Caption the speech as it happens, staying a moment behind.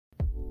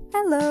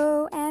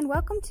Hello and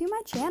welcome to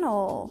my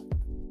channel.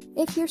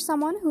 If you're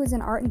someone who is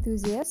an art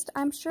enthusiast,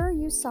 I'm sure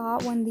you saw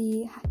when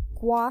the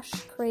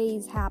gouache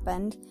craze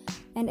happened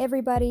and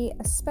everybody,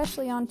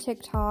 especially on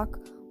TikTok,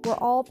 were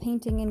all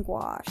painting in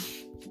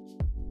gouache.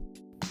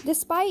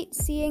 Despite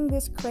seeing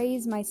this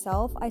craze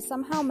myself, I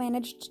somehow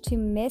managed to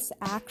miss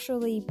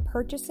actually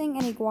purchasing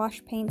any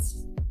gouache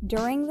paints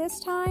during this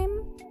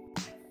time.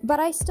 But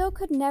I still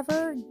could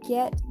never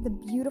get the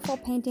beautiful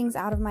paintings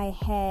out of my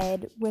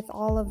head with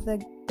all of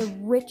the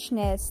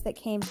richness that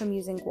came from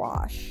using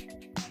gouache.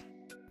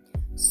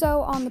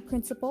 So on the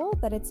principle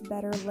that it's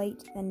better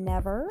late than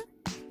never,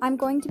 I'm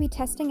going to be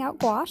testing out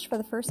gouache for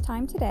the first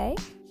time today.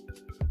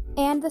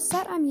 And the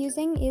set I'm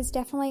using is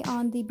definitely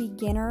on the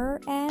beginner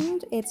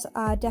end. It's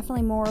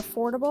definitely more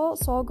affordable,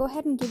 so I'll go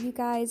ahead and give you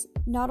guys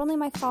not only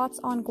my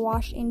thoughts on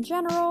gouache in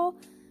general,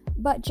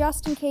 but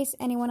just in case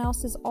anyone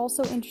else is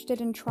also interested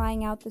in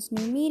trying out this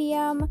new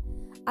medium,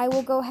 I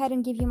will go ahead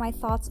and give you my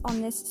thoughts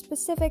on this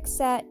specific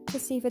set to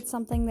see if it's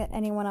something that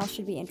anyone else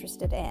should be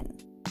interested in.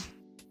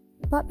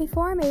 But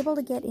before I'm able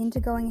to get into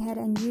going ahead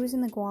and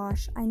using the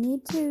gouache, I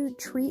need to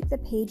treat the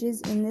pages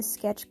in this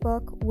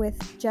sketchbook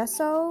with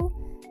gesso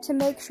to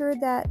make sure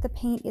that the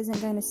paint isn't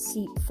going to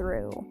seep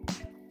through.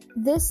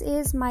 This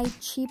is my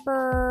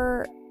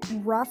cheaper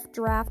rough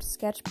draft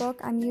sketchbook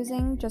I'm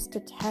using just to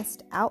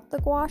test out the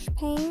gouache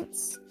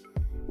paints,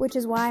 which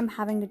is why I'm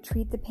having to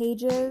treat the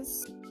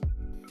pages.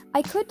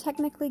 I could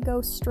technically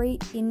go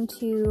straight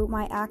into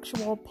my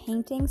actual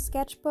painting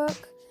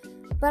sketchbook,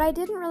 but I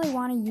didn't really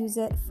want to use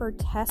it for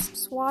test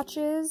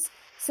swatches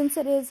since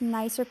it is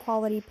nicer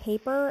quality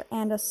paper,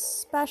 and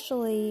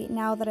especially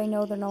now that I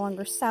know they're no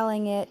longer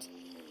selling it,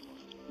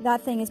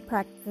 that thing is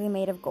practically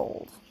made of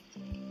gold.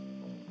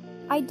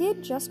 I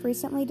did just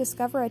recently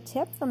discover a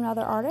tip from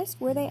another artist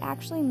where they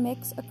actually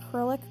mix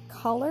acrylic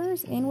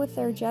colors in with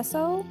their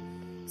gesso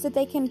so that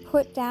they can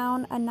put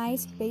down a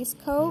nice base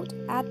coat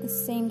at the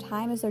same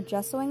time as they're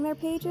gessoing their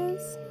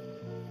pages.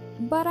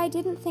 But I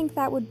didn't think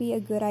that would be a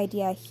good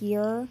idea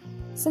here,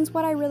 since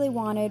what I really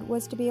wanted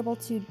was to be able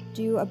to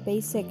do a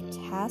basic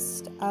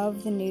test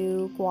of the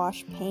new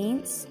gouache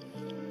paints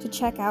to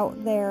check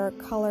out their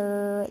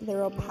color,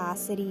 their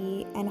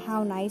opacity, and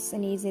how nice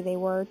and easy they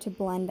were to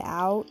blend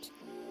out.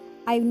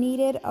 I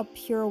needed a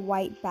pure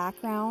white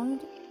background,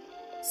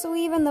 so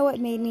even though it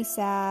made me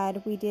sad,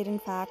 we did in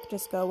fact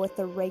just go with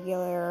the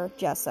regular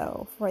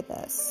gesso for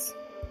this.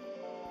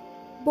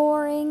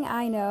 Boring,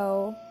 I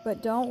know,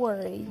 but don't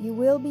worry, you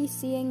will be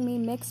seeing me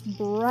mix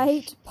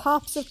bright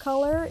pops of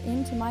color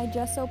into my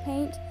gesso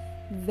paint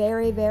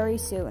very, very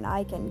soon,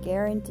 I can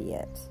guarantee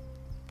it.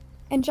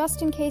 And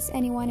just in case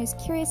anyone is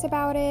curious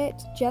about it,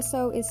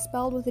 gesso is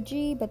spelled with a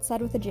G but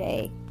said with a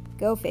J.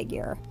 Go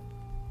figure.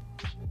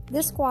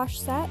 This gouache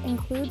set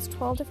includes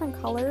 12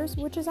 different colors,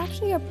 which is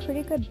actually a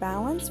pretty good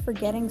balance for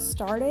getting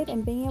started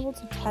and being able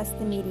to test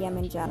the medium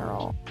in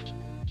general.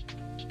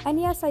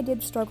 And yes, I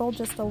did struggle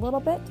just a little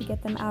bit to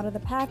get them out of the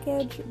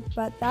package,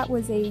 but that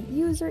was a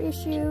user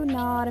issue,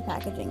 not a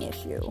packaging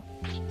issue.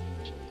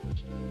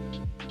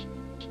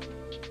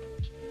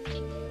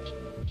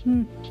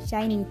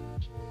 Shiny.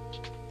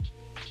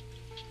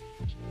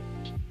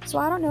 So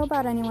I don't know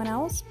about anyone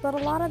else, but a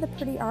lot of the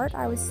pretty art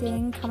I was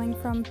seeing coming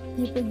from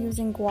people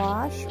using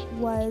gouache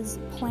was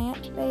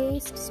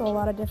plant-based, so a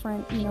lot of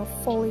different,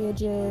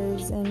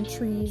 foliages and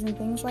trees and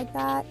things like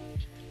that.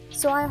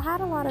 So I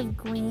had a lot of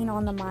green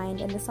on the mind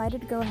and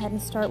decided to go ahead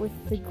and start with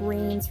the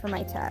greens for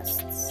my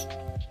tests.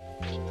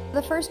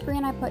 The first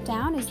green I put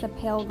down is the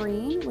pale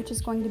green, which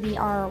is going to be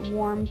our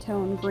warm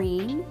tone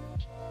green.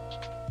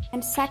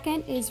 And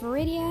second is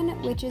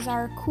Viridian, which is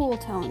our cool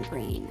tone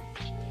green.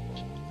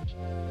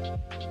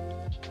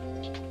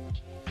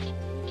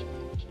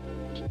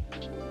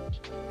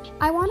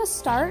 I want to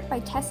start by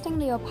testing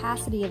the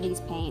opacity of these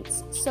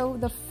paints. So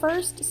the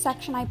first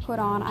section I put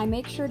on, I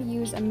make sure to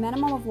use a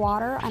minimum of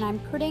water, and I'm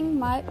pretty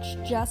much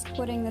just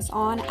putting this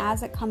on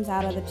as it comes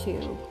out of the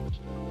tube.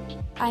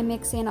 I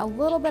mix in a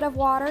little bit of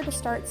water to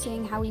start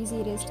seeing how easy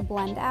it is to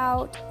blend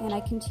out, and I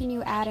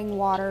continue adding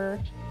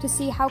water to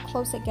see how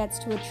close it gets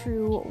to a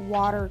true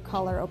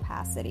watercolor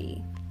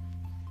opacity.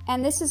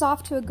 And this is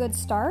off to a good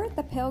start.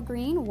 The pale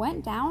green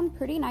went down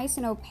pretty nice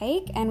and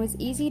opaque and was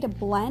easy to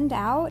blend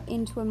out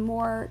into a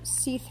more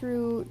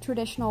see-through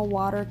traditional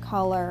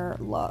watercolor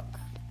look.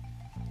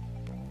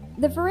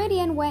 The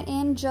Viridian went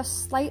in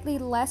just slightly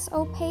less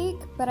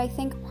opaque, but I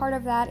think part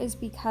of that is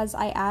because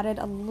I added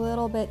a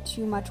little bit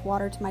too much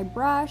water to my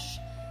brush,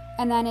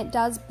 and then it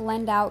does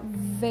blend out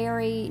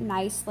very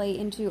nicely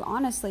into,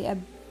 honestly, a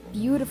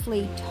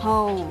beautifully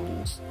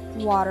toned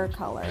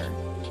watercolor.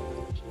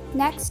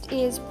 Next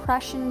is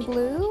Prussian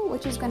blue,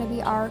 which is going to be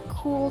our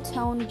cool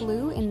tone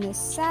blue in this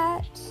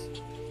set.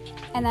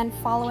 And then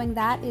following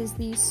that is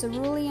the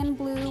cerulean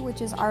blue,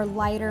 which is our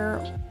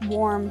lighter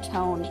warm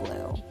tone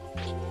blue.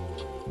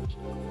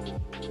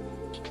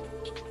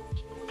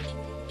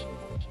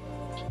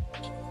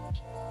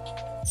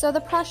 So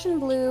the Prussian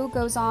blue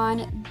goes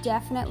on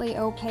definitely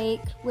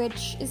opaque,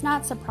 which is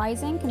not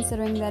surprising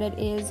considering that it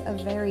is a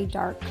very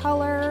dark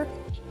color.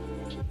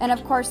 And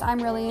of course,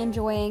 I'm really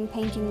enjoying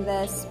painting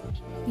this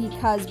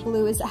because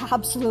blue is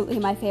absolutely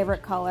my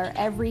favorite color.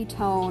 Every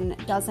tone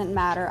doesn't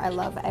matter. I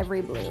love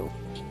every blue.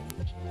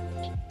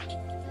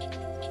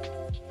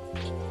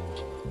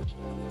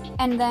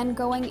 And then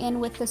going in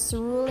with the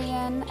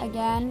cerulean,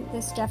 again,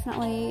 this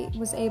definitely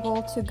was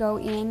able to go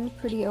in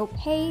pretty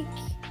opaque.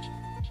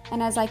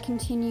 And as I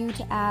continue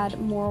to add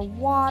more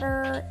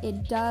water,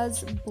 it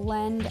does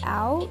blend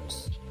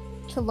out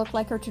to look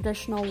like a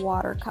traditional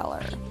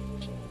watercolor.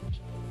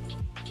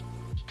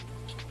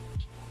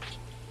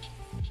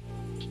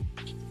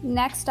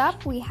 Next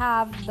up, we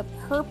have the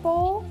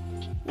purple,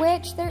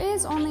 which there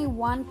is only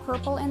one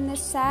purple in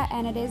this set,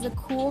 and it is a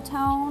cool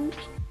tone.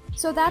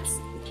 So that's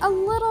a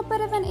little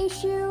bit of an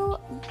issue,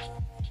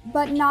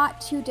 but not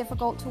too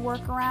difficult to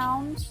work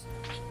around.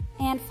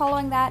 And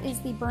following that is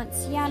the burnt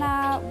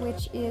sienna,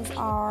 which is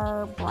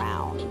our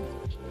brown.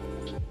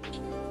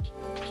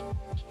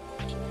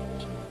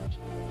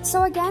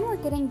 So again, we're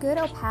getting good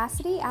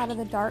opacity out of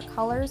the dark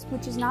colors,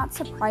 which is not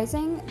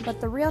surprising,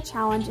 but the real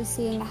challenge is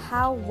seeing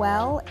how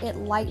well it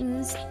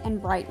lightens and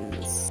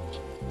brightens.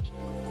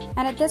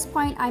 And at this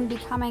point, I'm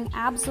becoming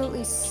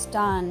absolutely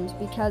stunned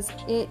because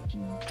it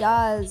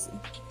does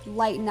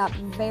lighten up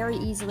very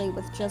easily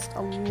with just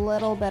a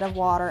little bit of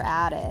water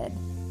added.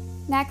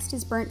 Next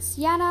is burnt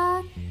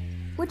sienna,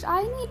 which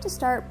I need to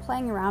start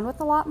playing around with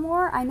a lot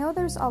more. I know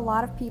there's a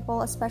lot of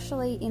people,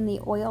 especially in the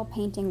oil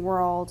painting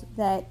world,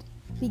 that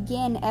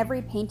begin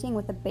every painting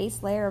with a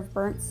base layer of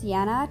burnt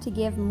sienna to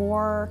give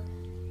more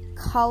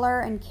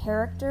color and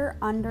character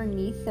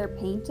underneath their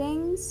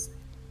paintings.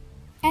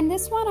 And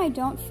this one I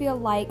don't feel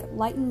like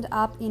lightened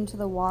up into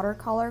the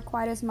watercolor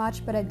quite as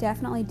much, but it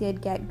definitely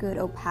did get good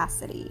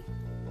opacity.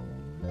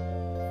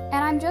 And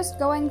I'm just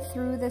going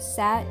through the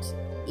set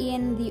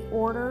in the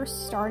order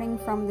starting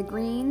from the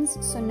greens.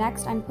 So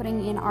next I'm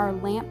putting in our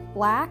lamp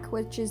black,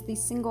 which is the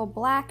single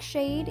black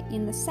shade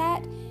in the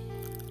set,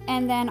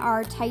 and then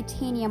our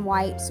titanium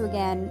white, so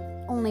again,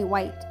 only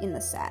white in the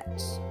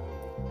set.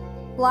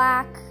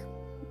 Black,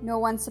 no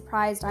one's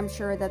surprised, I'm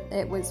sure, that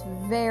it was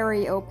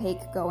very opaque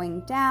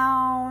going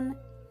down.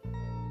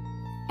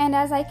 And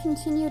as I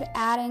continued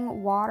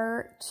adding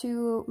water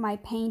to my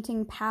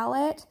painting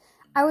palette,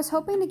 I was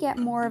hoping to get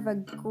more of a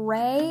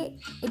gray.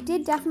 It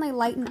did definitely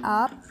lighten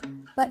up,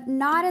 but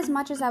not as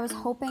much as I was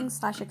hoping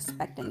 /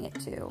 expecting it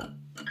to.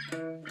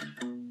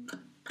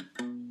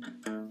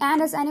 And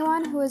as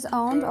anyone who has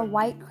owned a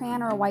white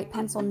crayon or a white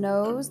pencil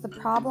knows, the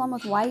problem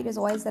with white is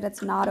always that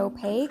it's not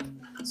opaque.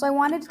 So I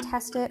wanted to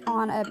test it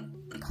on a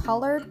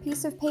colored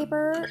piece of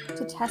paper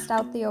to test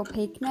out the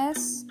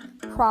opaqueness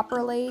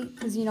properly,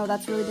 because you know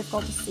that's really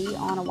difficult to see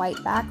on a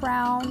white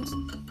background.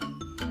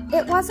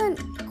 It wasn't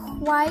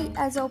quite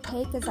as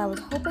opaque as I was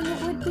hoping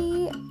it would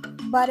be,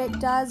 but it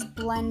does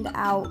blend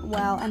out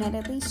well, and it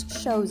at least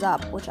shows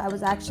up, which I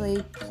was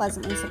actually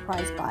pleasantly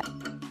surprised by.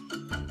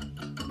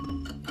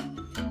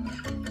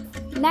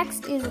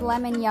 Next is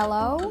lemon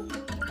yellow,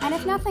 and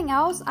if nothing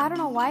else, I don't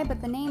know why,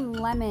 but the name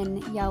lemon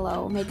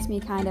yellow makes me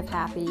kind of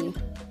happy.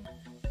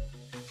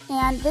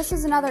 And this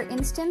is another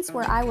instance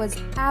where I was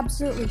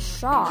absolutely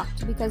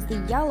shocked because the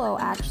yellow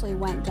actually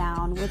went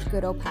down with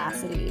good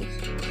opacity,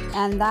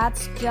 and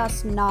that's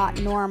just not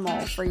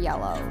normal for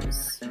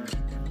yellows.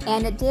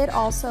 And it did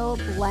also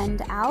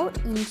blend out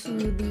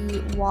into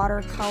the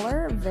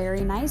watercolor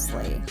very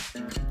nicely.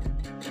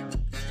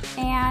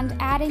 And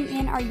adding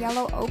in our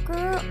yellow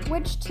ochre,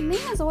 which to me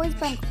has always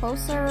been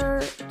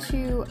closer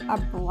to a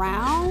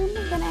brown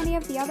than any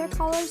of the other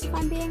colors, if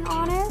I'm being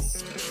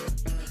honest.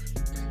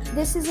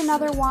 This is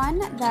another one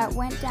that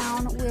went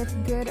down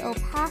with good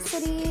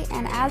opacity,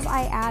 and as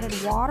I added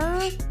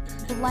water,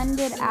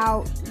 blended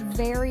out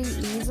very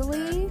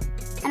easily.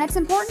 And it's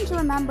important to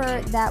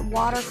remember that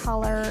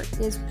watercolor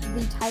is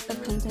the type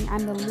of painting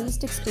I'm the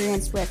least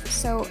experienced with,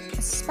 so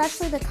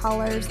especially the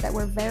colors that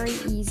were very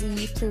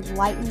easy to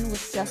lighten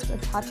with just a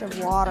touch of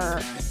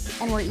water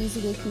and were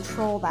easy to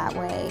control that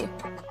way.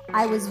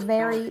 I was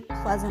very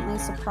pleasantly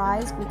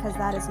surprised because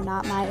that is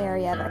not my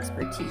area of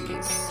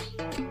expertise.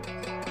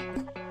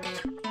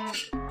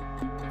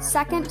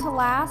 Second to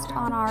last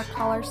on our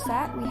color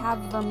set, we have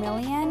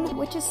vermilion,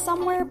 which is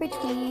somewhere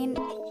between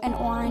an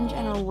orange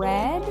and a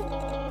red.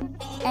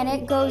 And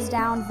it goes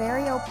down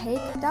very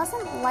opaque. It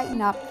doesn't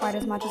lighten up quite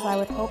as much as I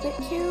would hope it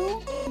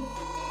to.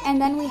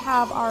 And then we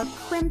have our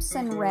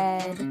crimson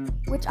red,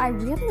 which I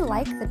really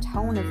like the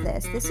tone of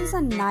this. This is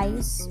a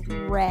nice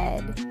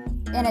red,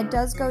 and it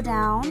does go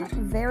down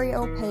very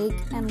opaque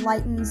and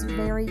lightens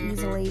very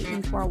easily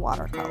into our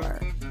watercolor.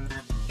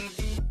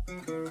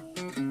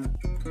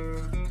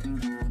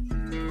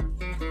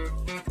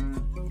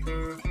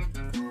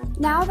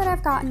 Now that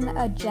I've gotten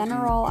a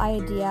general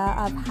idea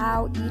of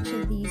how each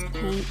of these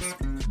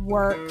paints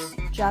works,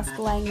 just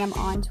laying them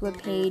onto a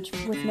page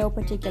with no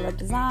particular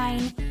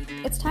design,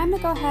 it's time to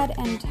go ahead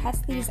and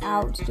test these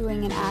out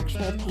doing an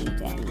actual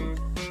painting.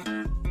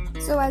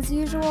 So as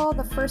usual,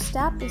 the first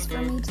step is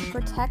for me to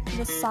protect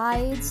the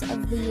sides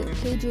of the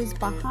pages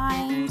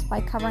behind by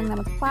covering them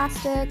with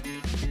plastic.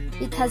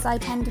 because I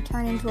tend to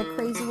turn into a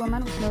crazy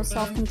woman with no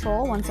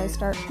self-control once I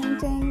start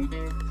painting.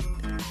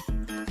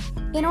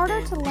 In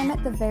order to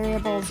limit the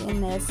variables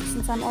in this,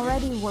 since I'm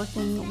already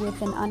working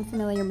with an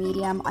unfamiliar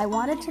medium, I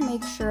wanted to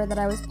make sure that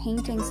I was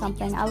painting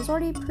something I was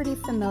already pretty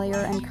familiar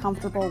and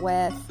comfortable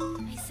with.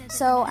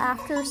 So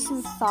after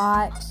some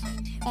thought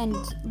and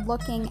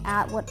looking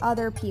at what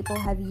other people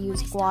have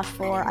used gouache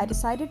for, I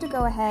decided to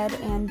go ahead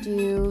and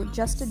do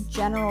just a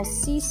general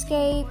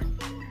seascape,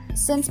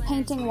 since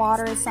painting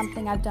water is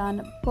something I've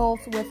done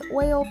both with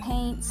oil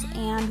paints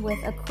and with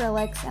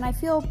acrylics, and I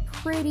feel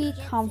pretty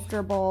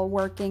comfortable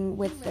working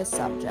with this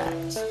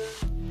subject.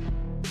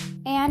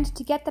 And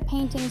to get the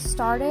painting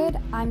started,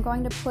 I'm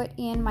going to put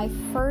in my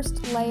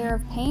first layer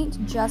of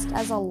paint just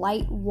as a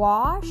light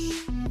wash,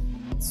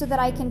 so that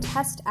I can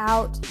test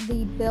out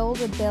the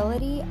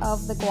buildability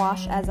of the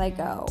gouache as I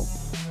go.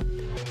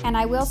 And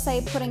I will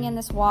say putting in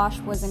this wash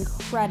was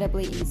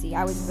incredibly easy.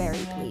 I was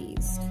very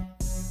pleased.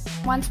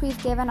 Once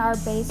we've given our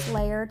base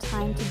layer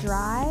time to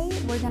dry,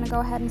 we're going to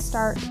go ahead and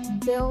start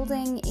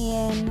building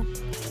in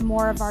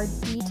more of our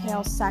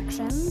detail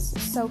sections.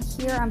 So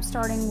here I'm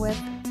starting with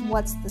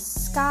what's the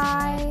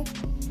sky,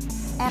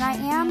 and I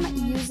am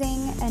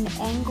using an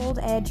angled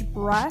edge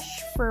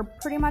brush for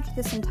pretty much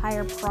this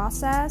entire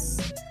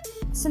process,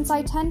 since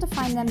I tend to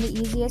find them the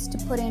easiest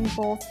to put in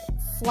both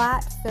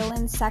flat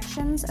fill-in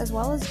sections as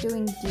well as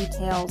doing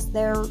details.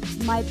 They're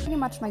pretty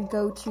much my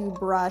go-to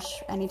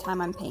brush anytime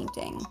I'm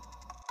painting.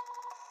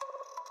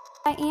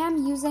 I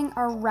am using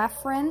a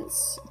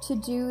reference to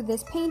do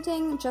this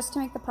painting just to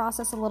make the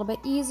process a little bit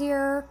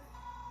easier,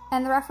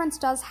 and the reference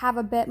does have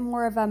a bit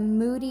more of a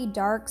moody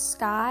dark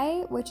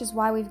sky, which is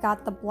why we've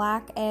got the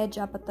black edge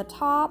up at the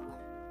top.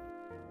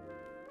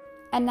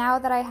 And now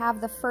that I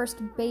have the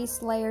first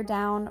base layer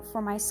down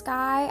for my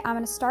sky, I'm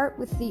going to start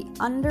with the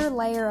under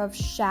layer of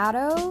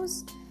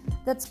shadows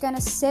that's going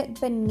to sit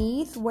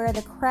beneath where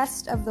the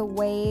crest of the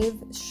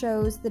wave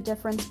shows the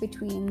difference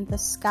between the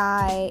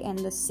sky and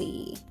the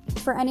sea.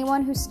 For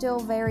anyone who's still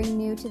very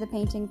new to the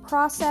painting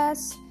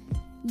process,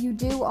 you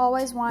do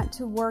always want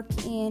to work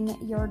in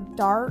your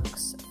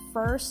darks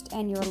first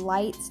and your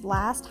lights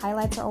last.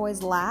 Highlights are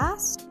always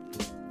last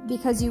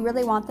because you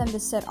really want them to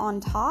sit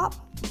on top.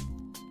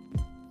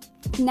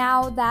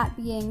 Now, that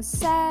being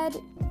said,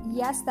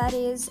 yes, that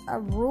is a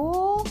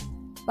rule,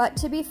 but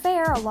to be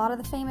fair, a lot of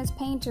the famous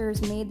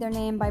painters made their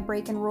name by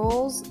breaking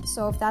rules,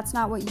 so if that's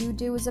not what you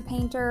do as a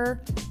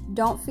painter,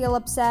 don't feel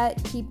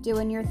upset, keep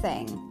doing your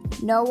thing.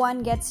 No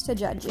one gets to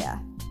judge you.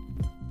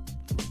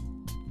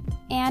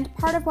 And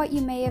part of what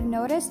you may have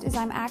noticed is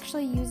I'm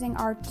actually using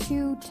our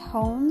two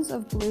tones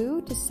of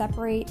blue to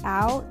separate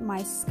out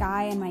my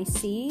sky and my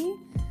sea.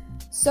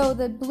 So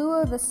the blue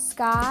of the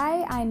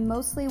sky, I'm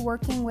mostly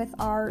working with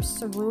our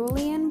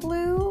cerulean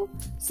blue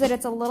so that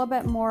it's a little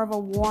bit more of a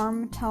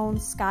warm tone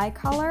sky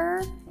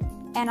color.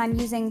 And I'm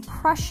using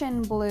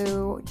Prussian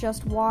blue,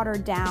 just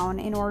watered down,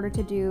 in order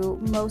to do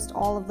most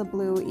all of the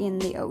blue in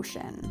the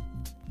ocean.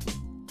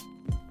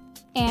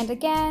 And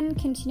again,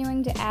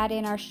 continuing to add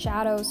in our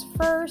shadows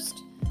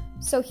first.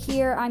 So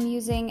here I'm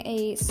using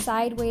a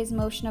sideways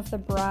motion of the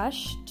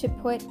brush to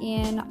put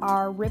in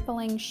our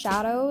rippling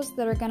shadows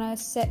that are going to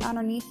sit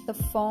underneath the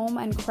foam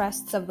and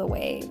crests of the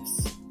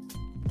waves.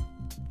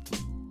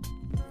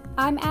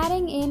 I'm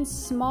adding in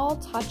small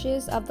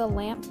touches of the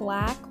lamp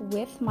black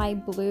with my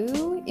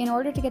blue in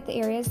order to get the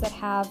areas that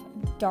have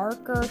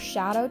darker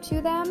shadow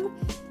to them.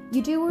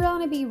 You do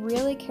want to be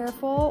really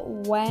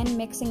careful when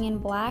mixing in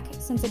black,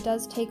 since it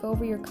does take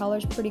over your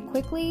colors pretty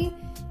quickly.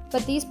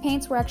 But these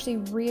paints were actually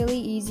really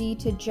easy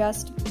to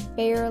just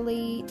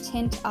barely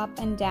tint up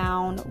and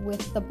down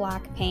with the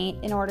black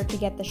paint in order to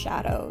get the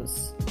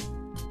shadows.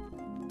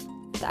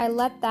 I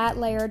let that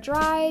layer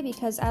dry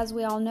because, as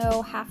we all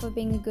know, half of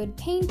being a good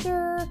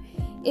painter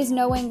is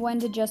knowing when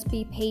to just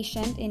be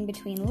patient in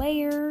between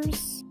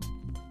layers.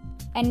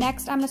 And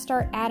next I'm going to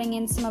start adding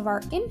in some of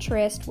our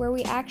interest where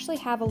we actually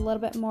have a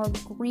little bit more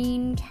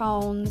green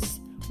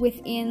tones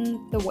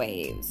within the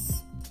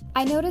waves.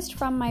 I noticed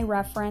from my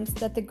reference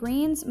that the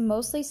greens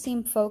mostly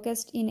seem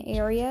focused in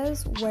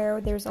areas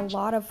where there's a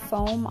lot of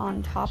foam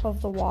on top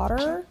of the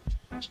water.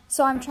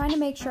 So I'm trying to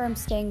make sure I'm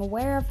staying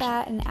aware of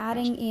that and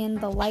adding in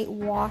the light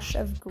wash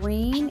of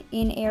green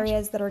in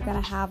areas that are going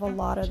to have a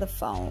lot of the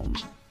foam.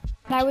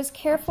 And I was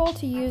careful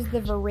to use the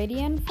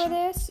Viridian for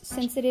this,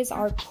 since it is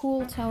our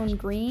cool tone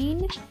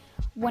green.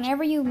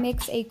 Whenever you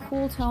mix a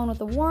cool tone with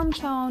a warm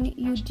tone,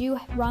 you do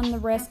run the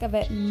risk of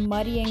it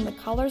muddying the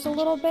colors a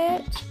little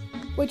bit,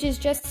 which is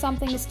just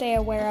something to stay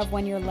aware of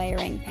when you're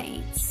layering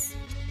paints.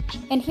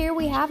 And here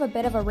we have a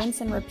bit of a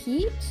rinse and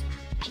repeat.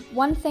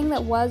 One thing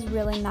that was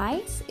really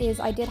nice is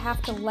I did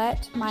have to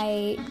let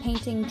my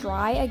painting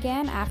dry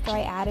again after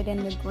I added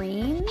in the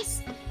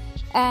greens.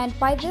 And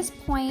by this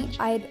point,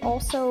 I'd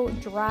also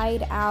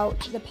dried out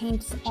the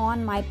paints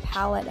on my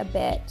palette a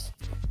bit.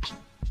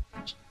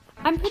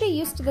 I'm pretty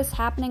used to this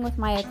happening with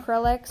my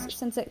acrylics,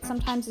 since it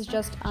sometimes is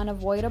just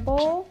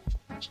unavoidable.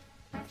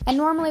 And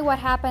normally what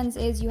happens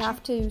is you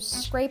have to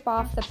scrape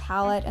off the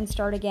palette and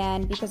start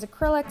again, because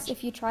acrylics,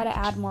 if you try to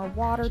add more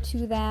water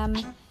to them,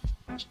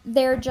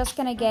 they're just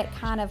gonna get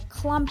kind of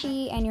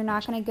clumpy and you're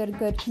not gonna get a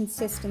good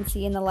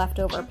consistency in the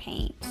leftover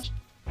paint.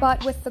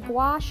 But with the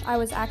gouache, I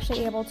was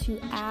actually able to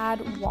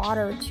add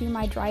water to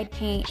my dried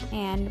paint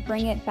and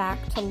bring it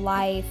back to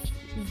life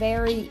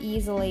very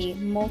easily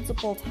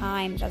multiple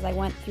times as I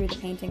went through the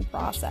painting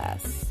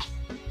process.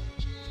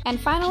 And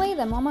finally,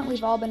 the moment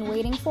we've all been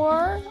waiting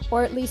for,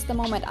 or at least the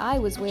moment I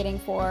was waiting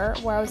for,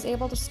 where I was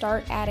able to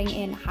start adding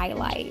in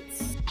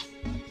highlights.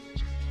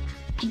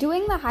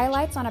 Doing the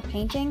highlights on a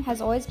painting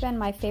has always been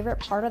my favorite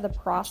part of the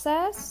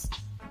process,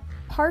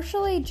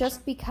 partially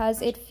just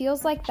because it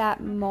feels like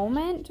that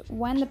moment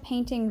when the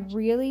painting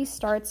really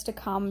starts to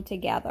come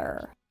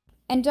together.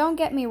 And don't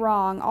get me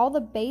wrong, all the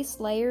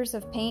base layers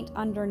of paint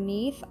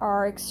underneath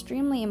are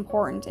extremely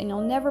important, and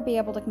you'll never be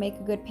able to make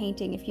a good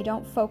painting if you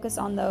don't focus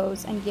on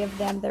those and give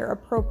them their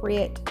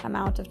appropriate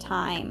amount of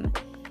time.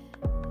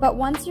 But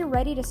once you're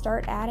ready to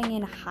start adding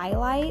in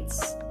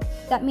highlights,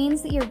 that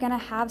means that you're gonna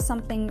have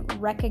something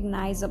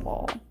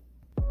recognizable.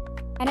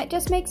 And it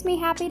just makes me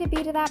happy to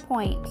be to that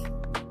point.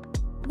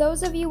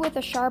 Those of you with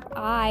a sharp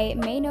eye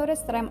may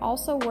notice that I'm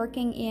also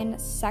working in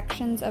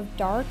sections of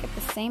dark at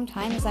the same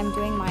time as I'm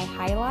doing my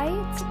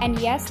highlights, and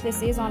yes,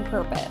 this is on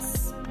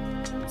purpose.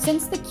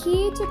 Since the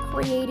key to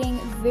creating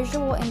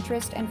visual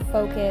interest and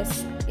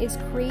focus is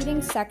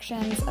creating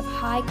sections of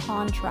high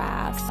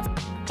contrast,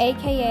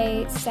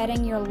 aka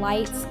setting your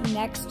lights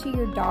next to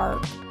your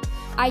dark,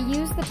 I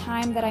use the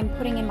time that I'm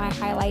putting in my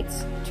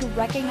highlights to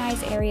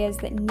recognize areas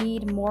that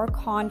need more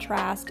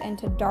contrast and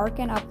to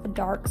darken up the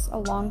darks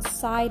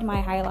alongside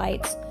my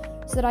highlights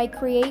so that I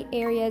create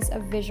areas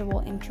of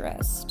visual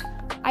interest.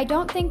 I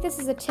don't think this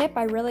is a tip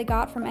I really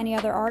got from any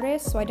other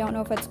artist, so I don't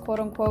know if it's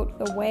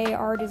quote-unquote the way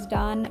art is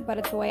done, but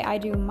it's the way I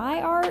do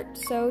my art,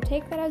 so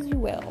take that as you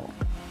will.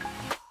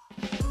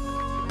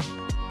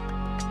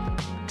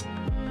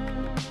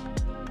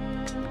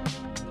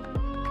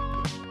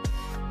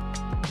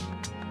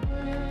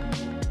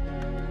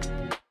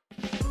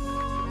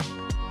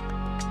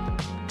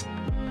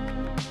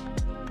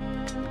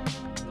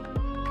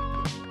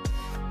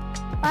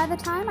 By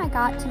the time I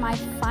got to my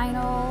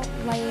final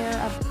layer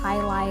of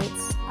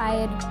highlights, I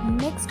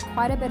had mixed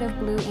quite a bit of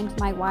blue into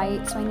my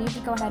white, so I needed to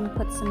go ahead and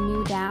put some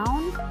new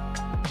down.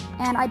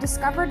 And I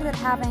discovered that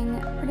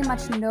having pretty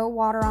much no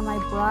water on my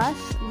brush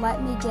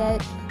let me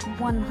get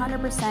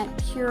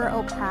 100% pure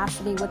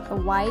opacity with the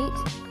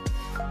white.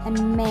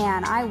 And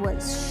man, I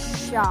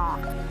was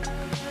shocked.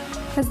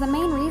 Because the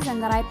main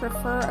reason that I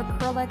prefer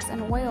acrylics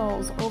and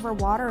oils over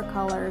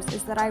watercolors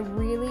is that I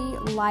really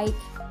like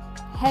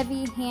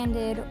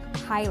heavy-handed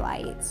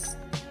highlights.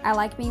 I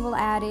like being able to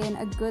add in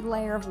a good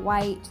layer of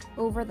white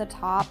over the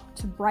top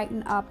to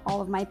brighten up all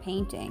of my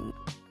painting.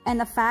 And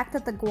the fact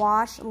that the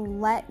gouache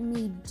let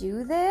me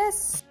do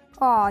this,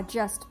 oh,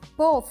 just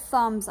both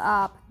thumbs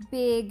up,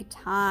 big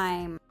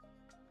time.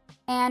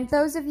 And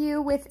those of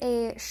you with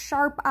a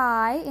sharp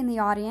eye in the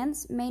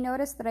audience may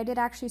notice that I did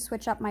actually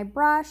switch up my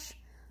brush.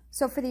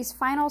 So for these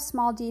final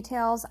small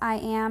details, I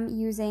am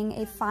using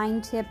a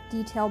fine tip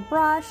detail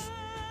brush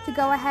to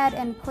go ahead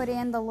and put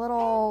in the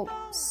little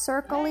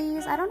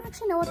circlies. I don't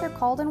actually know what they're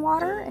called in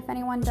water. If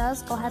anyone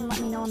does, go ahead and let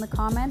me know in the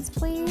comments,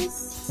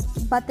 please.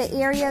 But the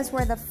areas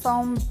where the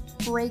foam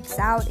breaks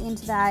out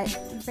into that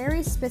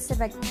very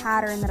specific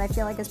pattern that I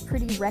feel like is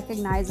pretty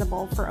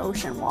recognizable for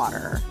ocean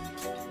water.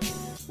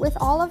 With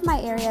all of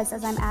my areas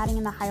as I'm adding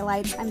in the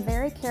highlights, I'm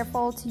very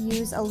careful to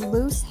use a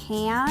loose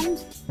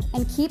hand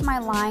and keep my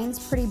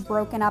lines pretty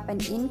broken up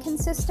and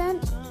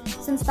inconsistent,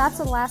 since that's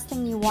the last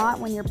thing you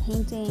want when you're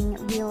painting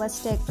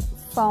realistic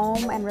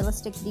foam and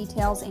realistic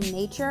details in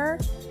nature.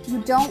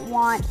 You don't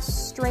want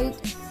straight,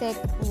 thick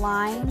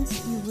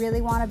lines. You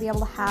really want to be able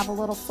to have a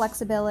little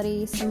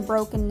flexibility, some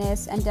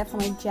brokenness, and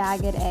definitely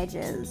jagged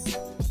edges,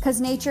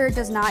 because nature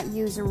does not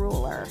use a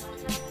ruler.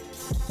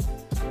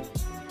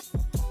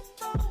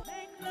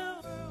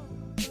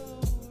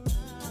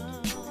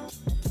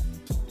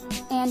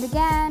 And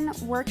again,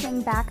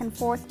 working back and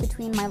forth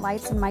between my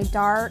lights and my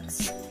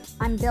darks,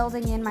 I'm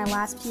building in my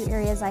last few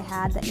areas I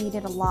had that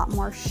needed a lot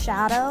more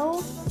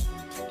shadow,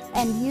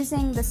 and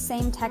using the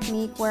same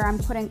technique where I'm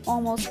putting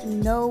almost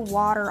no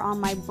water on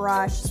my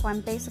brush, so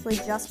I'm basically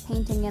just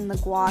painting in the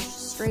gouache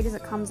straight as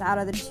it comes out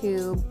of the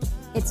tube.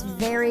 It's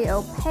very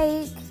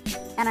opaque,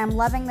 and I'm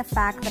loving the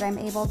fact that I'm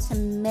able to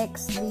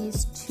mix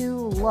these two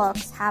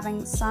looks,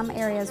 having some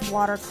areas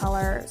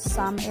watercolor,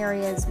 some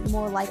areas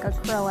more like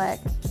acrylic.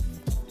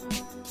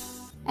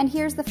 And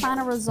here's the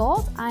final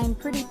result. I'm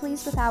pretty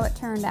pleased with how it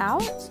turned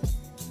out.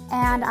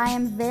 And I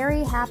am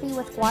very happy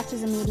with gouache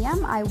as a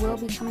medium. I will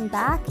be coming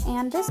back,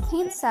 and this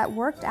paint set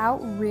worked out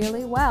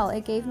really well.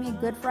 It gave me a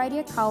good variety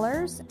of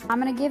colors. I'm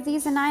gonna give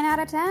these a 9 out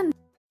of 10.